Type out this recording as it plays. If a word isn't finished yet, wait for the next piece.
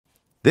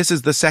This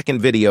is the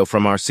second video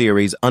from our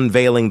series,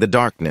 Unveiling the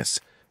Darkness,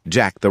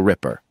 Jack the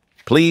Ripper.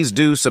 Please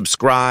do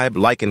subscribe,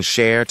 like, and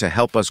share to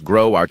help us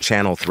grow our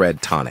channel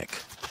Thread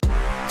Tonic.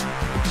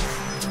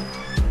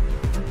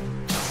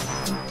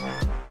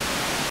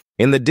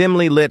 In the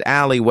dimly lit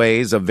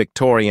alleyways of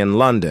Victorian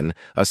London,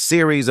 a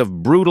series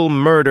of brutal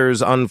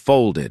murders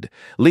unfolded,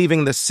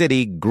 leaving the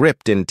city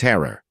gripped in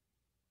terror.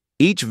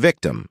 Each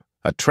victim,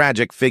 a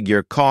tragic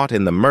figure caught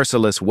in the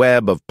merciless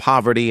web of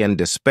poverty and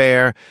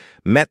despair,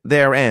 met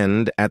their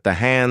end at the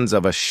hands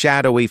of a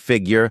shadowy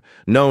figure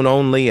known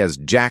only as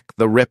Jack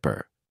the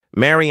Ripper.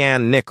 Mary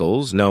Ann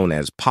Nichols, known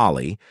as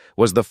Polly,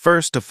 was the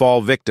first to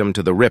fall victim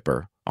to the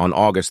Ripper on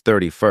August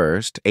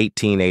 31st,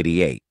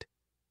 1888.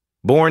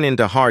 Born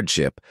into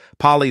hardship,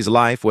 Polly's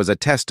life was a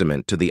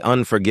testament to the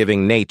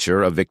unforgiving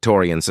nature of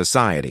Victorian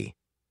society.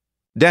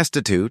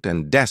 Destitute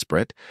and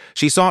desperate,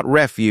 she sought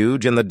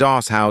refuge in the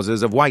doss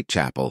houses of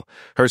Whitechapel,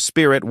 her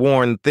spirit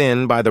worn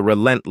thin by the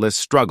relentless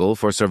struggle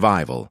for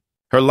survival.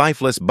 Her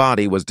lifeless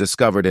body was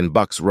discovered in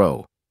Bucks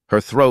Row,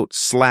 her throat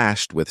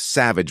slashed with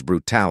savage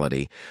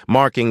brutality,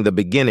 marking the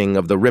beginning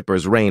of the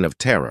Ripper's reign of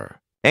terror.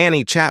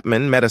 Annie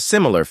Chapman met a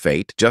similar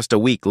fate just a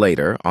week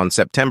later on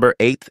September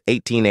 8,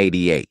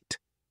 1888.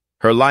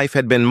 Her life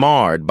had been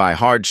marred by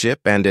hardship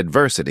and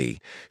adversity,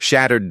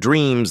 shattered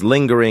dreams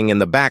lingering in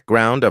the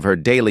background of her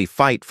daily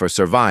fight for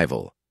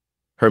survival.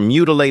 Her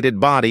mutilated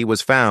body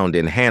was found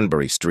in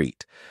Hanbury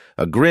Street,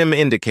 a grim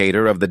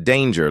indicator of the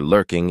danger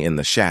lurking in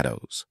the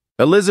shadows.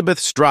 Elizabeth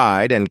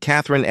Stride and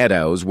Catherine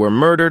Eddowes were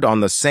murdered on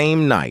the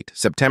same night,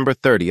 September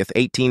 30th,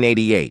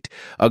 1888,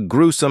 a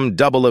gruesome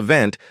double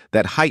event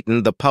that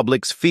heightened the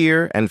public's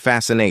fear and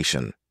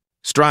fascination.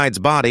 Stride's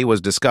body was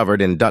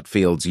discovered in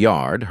Dutfield's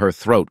yard, her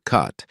throat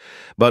cut,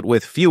 but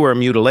with fewer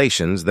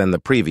mutilations than the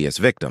previous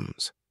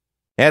victims.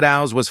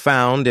 Eddowes was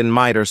found in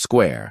Mitre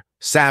Square,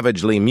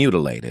 savagely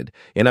mutilated,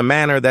 in a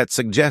manner that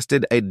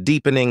suggested a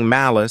deepening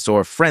malice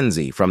or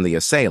frenzy from the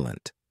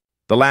assailant.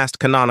 The last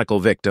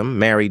canonical victim,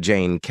 Mary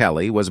Jane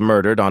Kelly, was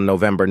murdered on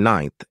November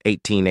 9,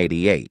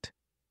 1888.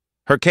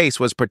 Her case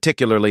was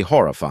particularly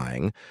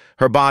horrifying.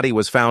 Her body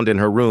was found in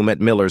her room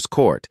at Miller's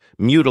Court,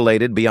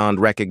 mutilated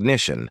beyond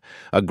recognition,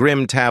 a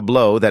grim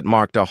tableau that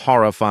marked a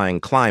horrifying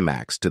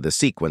climax to the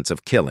sequence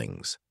of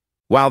killings.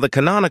 While the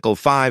canonical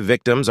 5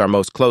 victims are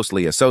most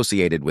closely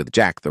associated with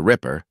Jack the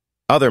Ripper,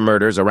 other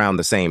murders around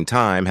the same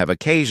time have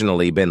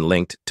occasionally been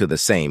linked to the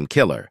same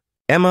killer.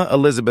 Emma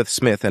Elizabeth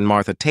Smith and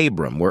Martha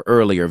Tabram were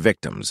earlier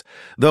victims,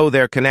 though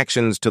their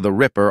connections to the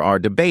Ripper are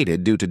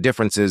debated due to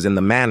differences in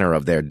the manner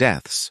of their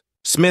deaths.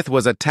 Smith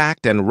was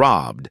attacked and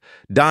robbed,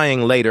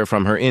 dying later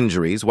from her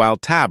injuries, while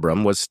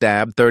Tabram was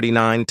stabbed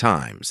 39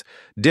 times,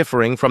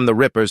 differing from the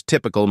Ripper's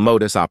typical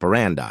modus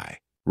operandi.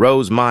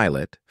 Rose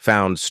Milett,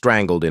 found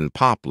strangled in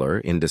Poplar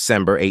in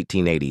December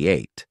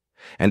 1888,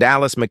 and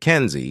Alice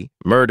Mackenzie,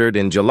 murdered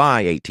in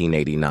July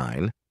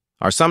 1889,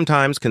 are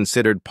sometimes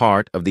considered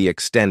part of the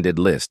extended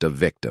list of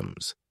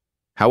victims.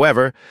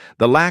 However,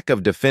 the lack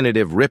of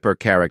definitive Ripper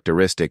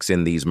characteristics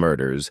in these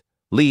murders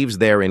leaves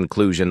their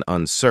inclusion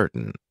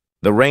uncertain.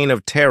 The reign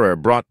of terror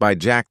brought by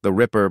Jack the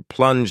Ripper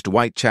plunged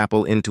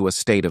Whitechapel into a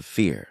state of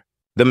fear.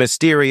 The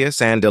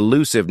mysterious and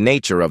elusive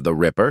nature of the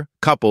Ripper,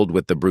 coupled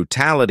with the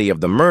brutality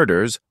of the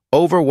murders,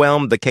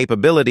 overwhelmed the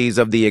capabilities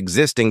of the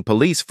existing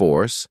police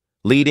force,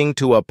 leading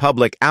to a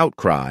public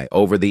outcry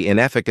over the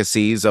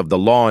inefficacies of the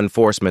law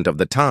enforcement of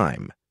the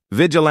time.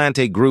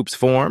 Vigilante groups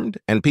formed,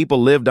 and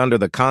people lived under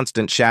the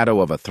constant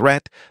shadow of a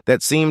threat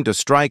that seemed to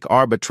strike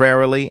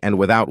arbitrarily and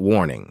without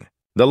warning.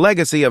 The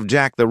legacy of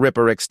Jack the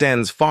Ripper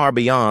extends far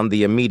beyond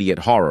the immediate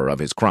horror of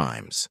his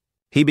crimes.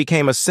 He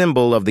became a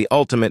symbol of the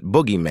ultimate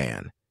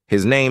boogeyman,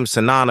 his name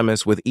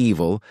synonymous with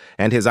evil,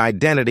 and his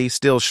identity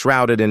still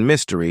shrouded in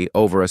mystery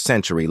over a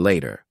century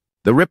later.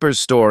 The Ripper's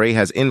story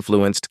has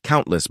influenced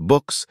countless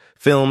books,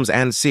 films,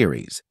 and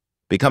series,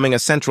 becoming a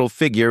central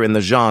figure in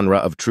the genre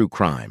of true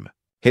crime.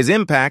 His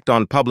impact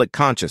on public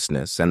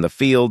consciousness and the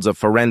fields of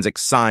forensic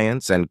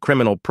science and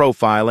criminal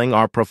profiling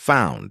are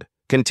profound,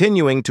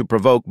 continuing to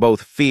provoke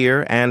both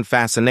fear and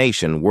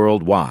fascination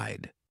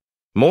worldwide.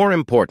 More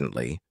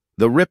importantly,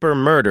 the Ripper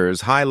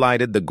murders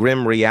highlighted the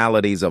grim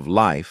realities of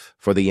life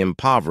for the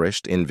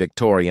impoverished in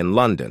Victorian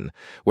London,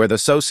 where the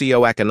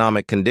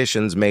socio-economic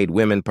conditions made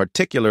women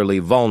particularly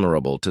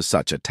vulnerable to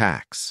such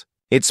attacks.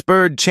 It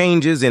spurred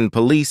changes in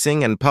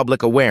policing and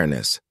public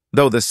awareness,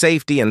 though the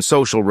safety and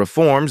social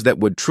reforms that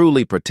would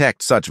truly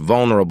protect such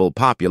vulnerable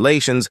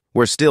populations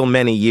were still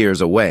many years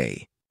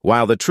away.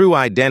 While the true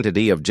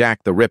identity of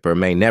Jack the Ripper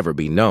may never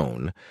be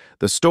known,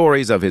 the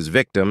stories of his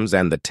victims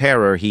and the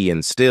terror he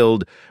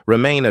instilled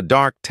remain a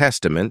dark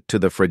testament to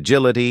the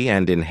fragility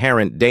and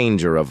inherent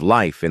danger of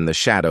life in the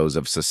shadows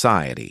of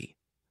society.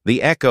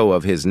 The echo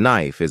of his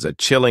knife is a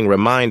chilling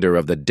reminder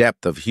of the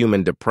depth of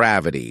human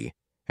depravity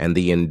and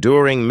the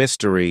enduring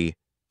mystery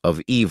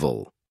of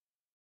evil.